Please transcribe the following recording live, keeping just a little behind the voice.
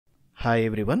Hi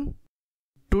everyone.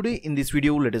 Today in this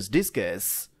video let us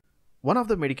discuss one of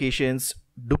the medications,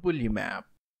 Dupilumab.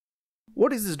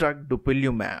 What is this drug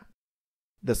Dupilumab?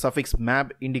 The suffix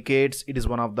mab indicates it is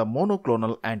one of the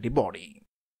monoclonal antibody.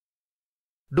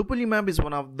 Dupilumab is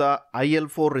one of the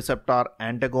IL-4 receptor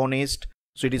antagonist,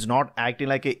 so it is not acting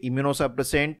like a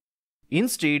immunosuppressant.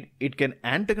 Instead, it can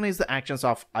antagonize the actions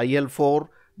of IL-4,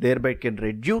 thereby it can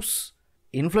reduce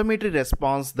inflammatory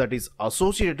response that is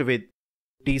associated with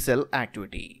T cell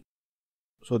activity.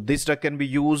 So this drug can be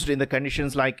used in the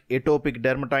conditions like atopic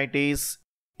dermatitis.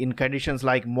 In conditions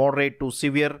like moderate to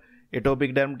severe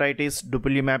atopic dermatitis,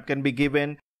 Dupilumab can be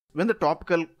given. When the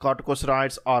topical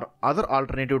corticosteroids or other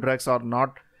alternative drugs are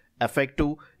not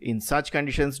effective, in such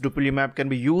conditions Dupilumab can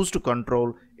be used to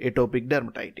control atopic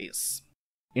dermatitis.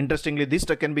 Interestingly, this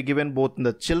drug can be given both in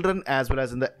the children as well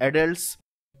as in the adults.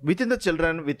 Within the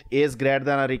children with age greater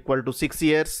than or equal to 6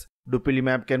 years,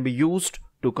 Dupilumab can be used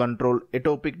to control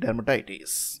atopic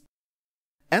dermatitis.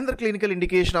 Another clinical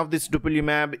indication of this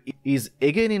Dupilumab is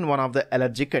again in one of the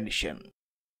allergic condition.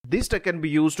 This drug can be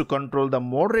used to control the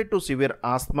moderate to severe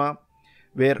asthma,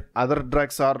 where other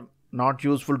drugs are not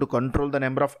useful to control the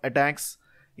number of attacks.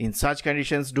 In such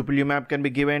conditions, Dupilumab can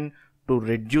be given to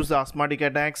reduce the asthmatic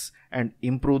attacks and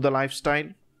improve the lifestyle.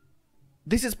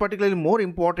 This is particularly more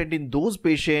important in those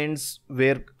patients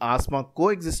where asthma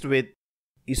coexists with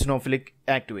eosinophilic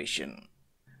activation.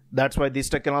 That's why this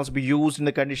drug can also be used in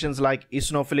the conditions like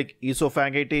eosinophilic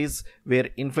esophagitis, where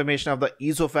inflammation of the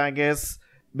esophagus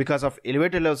because of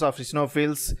elevated levels of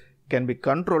eosinophils can be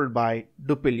controlled by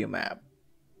Dupilumab.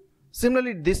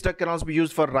 Similarly, this drug can also be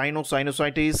used for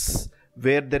rhinosinusitis,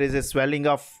 where there is a swelling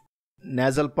of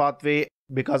nasal pathway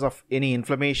because of any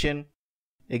inflammation.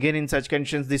 Again, in such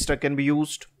conditions, this drug can be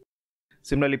used.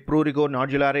 Similarly, prurigo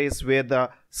nodularis, where the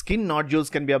skin nodules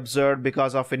can be observed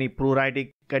because of any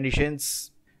pruritic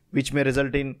conditions, which may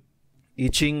result in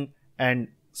itching and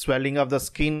swelling of the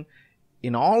skin.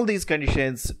 In all these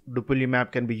conditions,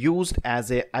 Dupilumab can be used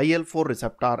as a IL-4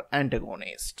 receptor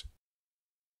antagonist.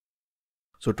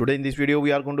 So today in this video,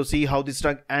 we are going to see how this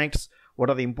drug acts, what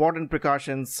are the important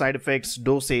precautions, side effects,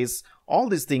 doses, all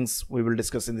these things we will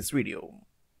discuss in this video.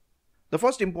 The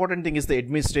first important thing is the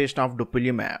administration of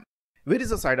Dupilumab. Where is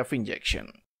the site of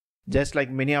injection? Just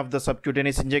like many of the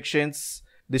subcutaneous injections,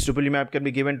 this Dupilumab can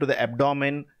be given to the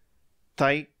abdomen,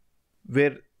 thigh,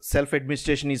 where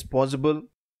self-administration is possible.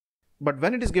 But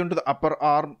when it is given to the upper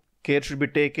arm, care should be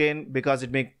taken because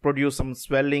it may produce some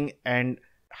swelling and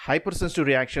hypersensitive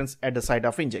reactions at the site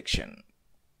of injection.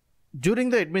 During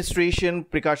the administration,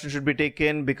 precautions should be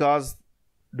taken because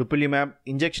Dupilumab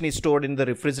injection is stored in the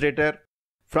refrigerator.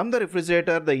 From the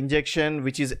refrigerator, the injection,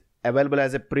 which is available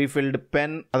as a pre-filled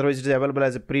pen, otherwise it is available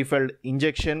as a pre-filled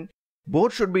injection,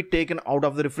 both should be taken out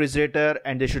of the refrigerator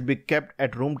and they should be kept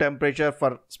at room temperature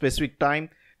for specific time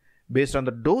based on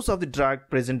the dose of the drug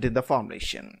present in the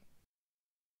formulation.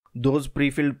 Those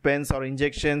pre-filled pens or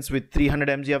injections with 300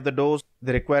 mg of the dose,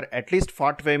 they require at least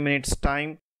 45 minutes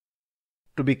time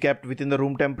to be kept within the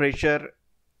room temperature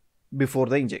before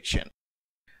the injection.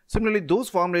 Similarly, those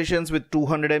formulations with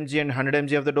 200 mg and 100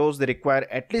 mg of the dose, they require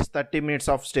at least 30 minutes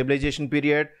of stabilization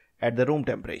period at the room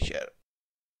temperature.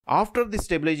 After the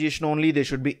stabilization only, they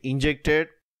should be injected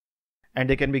and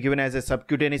they can be given as a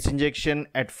subcutaneous injection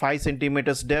at 5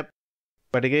 cm depth.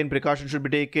 But again, precaution should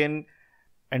be taken,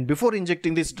 and before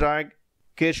injecting this drug,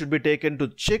 care should be taken to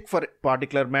check for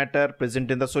particulate matter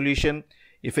present in the solution.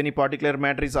 If any particulate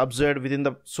matter is observed within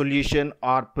the solution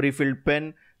or pre-filled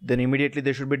pen, then immediately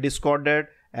they should be discarded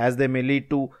as they may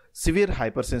lead to severe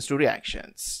hypersensitive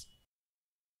reactions.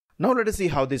 Now let us see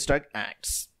how this drug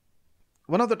acts.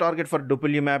 One of the targets for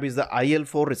Dupilumab is the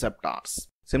IL-4 receptors.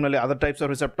 Similarly, other types of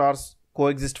receptors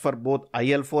coexist for both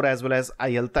IL-4 as well as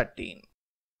IL-13.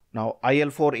 Now,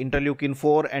 IL-4,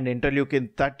 interleukin-4 and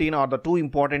interleukin-13 are the two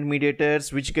important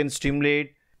mediators which can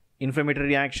stimulate inflammatory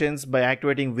reactions by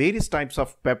activating various types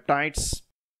of peptides.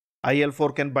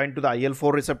 IL-4 can bind to the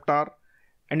IL-4 receptor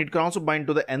and it can also bind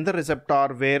to the another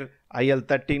receptor where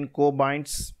IL-13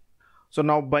 co-binds. So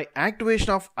now by activation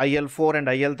of IL-4 and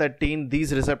IL-13,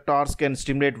 these receptors can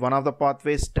stimulate one of the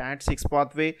pathways, STAT6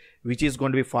 pathway, which is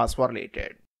going to be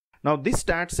phosphorylated. Now this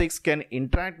STAT6 can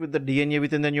interact with the DNA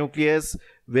within the nucleus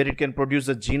where it can produce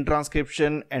the gene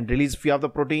transcription and release few of the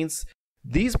proteins.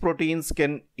 These proteins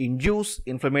can induce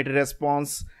inflammatory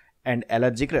response and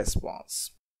allergic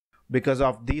response. Because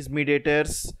of these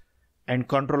mediators and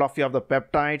control of few of the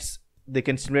peptides, they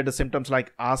can stimulate the symptoms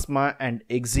like asthma and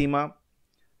eczema,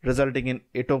 resulting in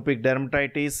atopic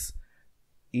dermatitis,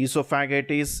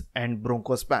 esophagitis and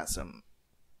bronchospasm.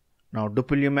 Now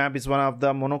Dupilumab is one of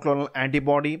the monoclonal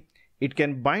antibody. it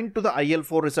can bind to the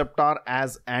IL-4 receptor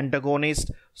as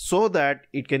antagonist so that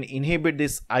it can inhibit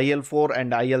this IL-4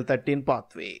 and IL-13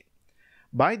 pathway.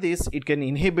 By this, it can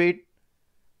inhibit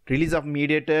release of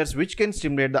mediators which can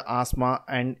stimulate the asthma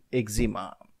and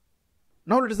eczema.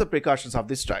 Now let us the precautions of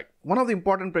this drug. One of the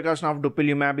important precautions of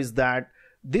Dupilumab is that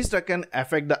this drug can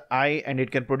affect the eye and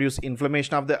it can produce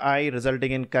inflammation of the eye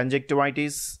resulting in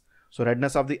conjunctivitis. So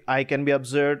redness of the eye can be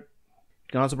observed.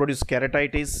 It can also produce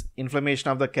keratitis, inflammation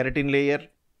of the keratin layer.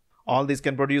 All these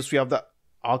can produce few of the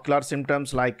ocular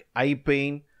symptoms like eye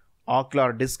pain,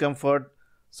 ocular discomfort,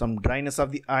 some dryness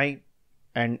of the eye,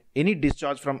 and any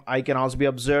discharge from eye can also be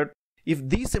observed. If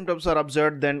these symptoms are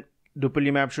observed, then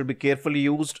Dupilumab should be carefully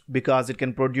used because it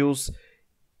can produce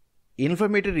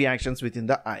inflammatory reactions within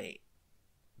the eye.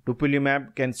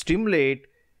 Dupilumab can stimulate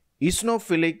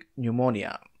eosinophilic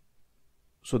pneumonia.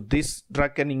 So this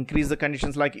drug can increase the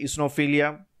conditions like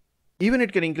eosinophilia. Even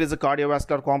it can increase the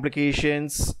cardiovascular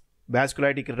complications.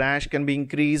 Vasculitic rash can be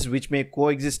increased, which may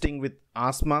coexisting with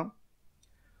asthma.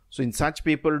 So in such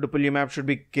people, Dupilumab should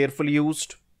be carefully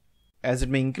used as it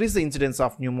may increase the incidence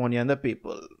of pneumonia in the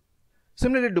people.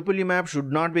 Similarly, Dupilumab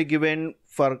should not be given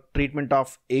for treatment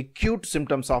of acute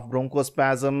symptoms of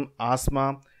bronchospasm,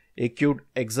 asthma. Acute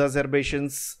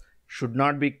exacerbations should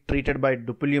not be treated by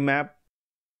Dupilumab.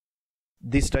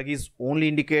 This drug is only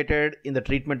indicated in the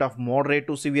treatment of moderate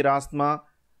to severe asthma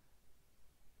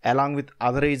along with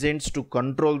other agents to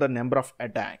control the number of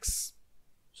attacks.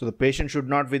 So the patient should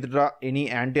not withdraw any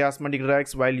anti-asthmatic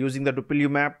drugs while using the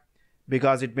Dupilumab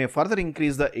because it may further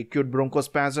increase the acute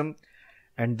bronchospasm,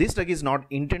 and this drug is not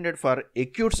intended for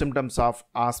acute symptoms of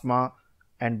asthma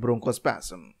and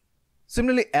bronchospasm.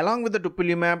 Similarly, along with the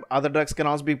Dupilumab, other drugs can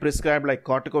also be prescribed like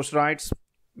corticosteroids,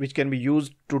 which can be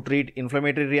used to treat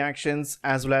inflammatory reactions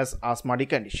as well as asthmatic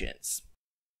conditions.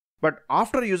 But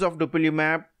after use of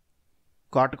Dupilumab,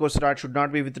 corticosteroids should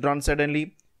not be withdrawn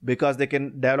suddenly because they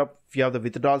can develop few of the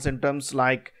withdrawal symptoms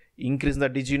like increase in the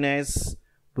dizziness,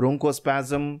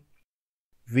 bronchospasm,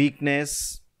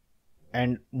 weakness,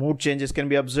 and mood changes can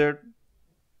be observed.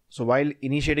 So while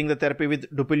initiating the therapy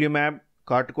with Dupilumab,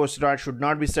 corticosteroids should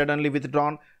not be suddenly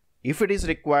withdrawn. If it is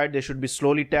required, they should be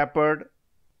slowly tapered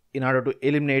in order to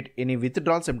eliminate any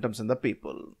withdrawal symptoms in the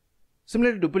people.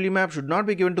 Similarly, Dupilumab should not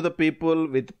be given to the people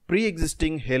with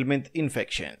pre-existing helminth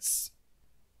infections.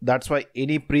 That's why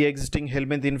any pre-existing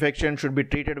helminth infection should be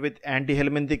treated with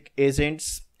anti-helminthic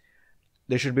agents.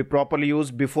 They should be properly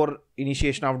used before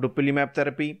initiation of Dupilumab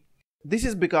therapy. This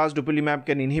is because Dupilumab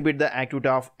can inhibit the activity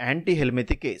of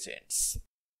anti-helminthic agents.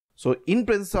 So in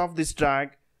presence of this drug,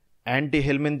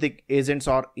 anti-helminthic agents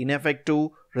are ineffective,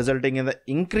 resulting in the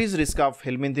increased risk of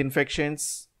helminth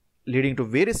infections, leading to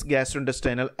various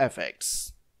gastrointestinal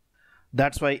effects.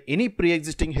 That's why any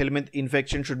pre-existing helminth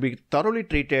infection should be thoroughly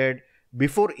treated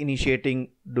before initiating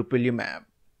Dupilumab.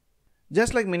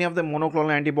 Just like many of the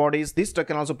monoclonal antibodies, this drug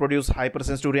can also produce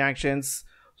hypersensitive reactions.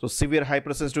 So severe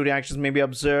hypersensitive reactions may be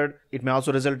observed. It may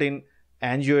also result in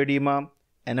angioedema,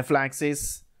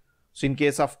 anaphylaxis. So in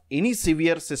case of any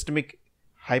severe systemic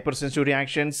hypersensitive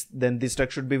reactions, then this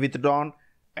drug should be withdrawn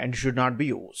and should not be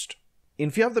used. In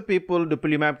few of the people,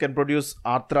 Dupilumab can produce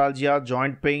arthralgia,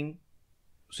 joint pain.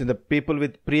 So in the people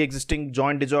with pre-existing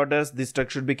joint disorders, this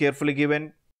drug should be carefully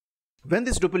given. When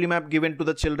this Dupilumab given to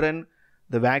the children,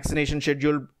 the vaccination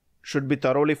schedule should be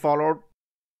thoroughly followed.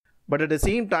 But at the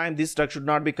same time, this drug should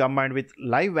not be combined with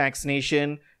live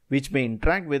vaccination, which may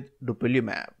interact with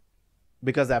Dupilumab,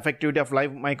 because the effectivity of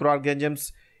live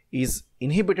microorganisms is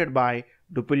inhibited by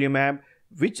Dupilumab,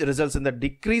 which results in the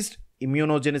decreased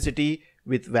immunogenicity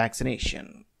with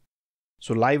vaccination.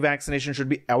 So live vaccination should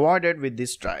be avoided with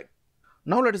this drug.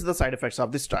 Now let us see the side effects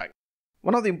of this drug.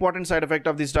 One of the important side effects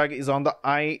of this drug is on the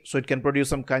eye. So it can produce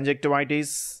some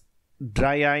conjunctivitis,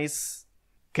 dry eyes,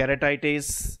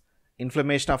 keratitis,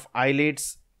 inflammation of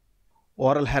eyelids,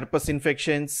 oral herpes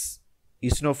infections,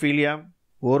 eosinophilia,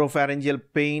 oropharyngeal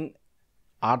pain,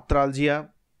 arthralgia,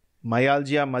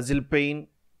 myalgia, muscle pain,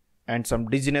 and some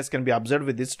dizziness can be observed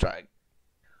with this drug.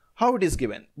 How it is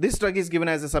given? This drug is given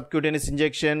as a subcutaneous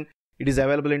injection. It is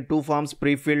available in two forms,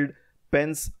 pre-filled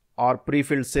pens or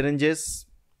pre-filled syringes.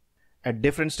 At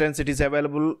different strengths it is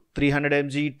available 300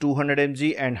 mg, 200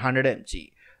 mg and 100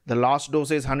 mg. The last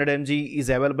dosage 100 mg is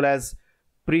available as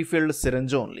pre-filled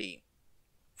syringe only.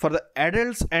 For the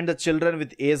adults and the children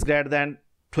with age greater than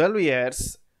 12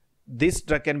 years, this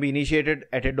drug can be initiated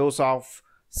at a dose of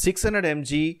 600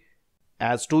 mg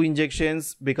as 2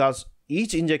 injections, because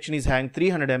each injection is having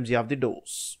 300 mg of the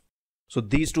dose. So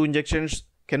these 2 injections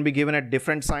can be given at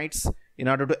different sites in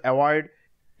order to avoid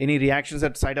any reactions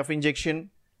at site of injection.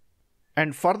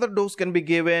 And further dose can be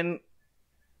given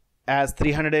as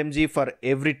 300 mg for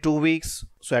every 2 weeks.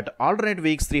 So at alternate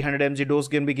weeks, 300 mg dose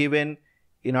can be given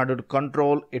in order to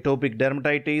control atopic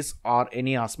dermatitis or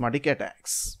any asthmatic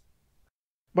attacks.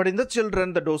 But in the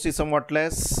children, the dose is somewhat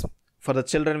less. For the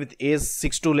children with age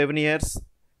 6 to 11 years,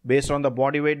 based on the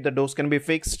body weight, the dose can be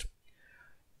fixed.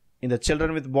 In the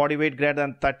children with body weight greater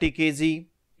than 30 kg,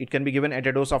 it can be given at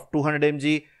a dose of 200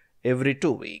 mg every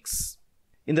 2 weeks.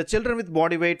 In the children with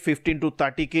body weight 15 to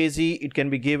 30 kg, it can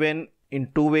be given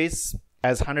in 2 ways,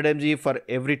 as 100 mg for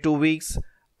every 2 weeks,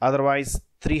 otherwise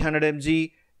 300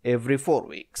 mg every 4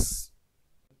 weeks.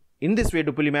 In this way,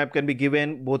 Dupilumab can be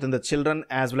given both in the children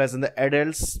as well as in the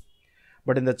adults.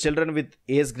 But in the children with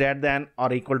age greater than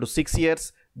or equal to 6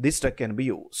 years, this drug can be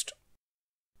used.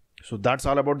 So that's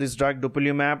all about this drug,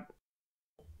 Dupilumab,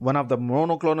 one of the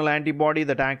monoclonal antibody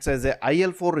that acts as a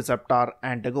IL-4 receptor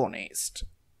antagonist.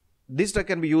 This drug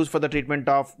can be used for the treatment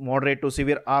of moderate to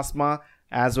severe asthma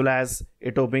as well as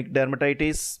atopic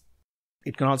dermatitis.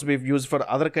 It can also be used for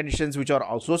other conditions which are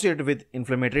associated with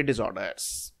inflammatory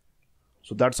disorders.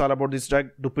 So that's all about this drug,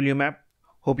 Dupilumab.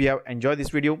 Hope you have enjoyed this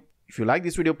video. If you like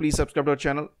this video, please subscribe to our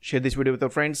channel, share this video with your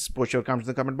friends, post your comments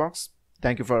in the comment box.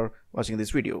 Thank you for watching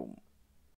this video.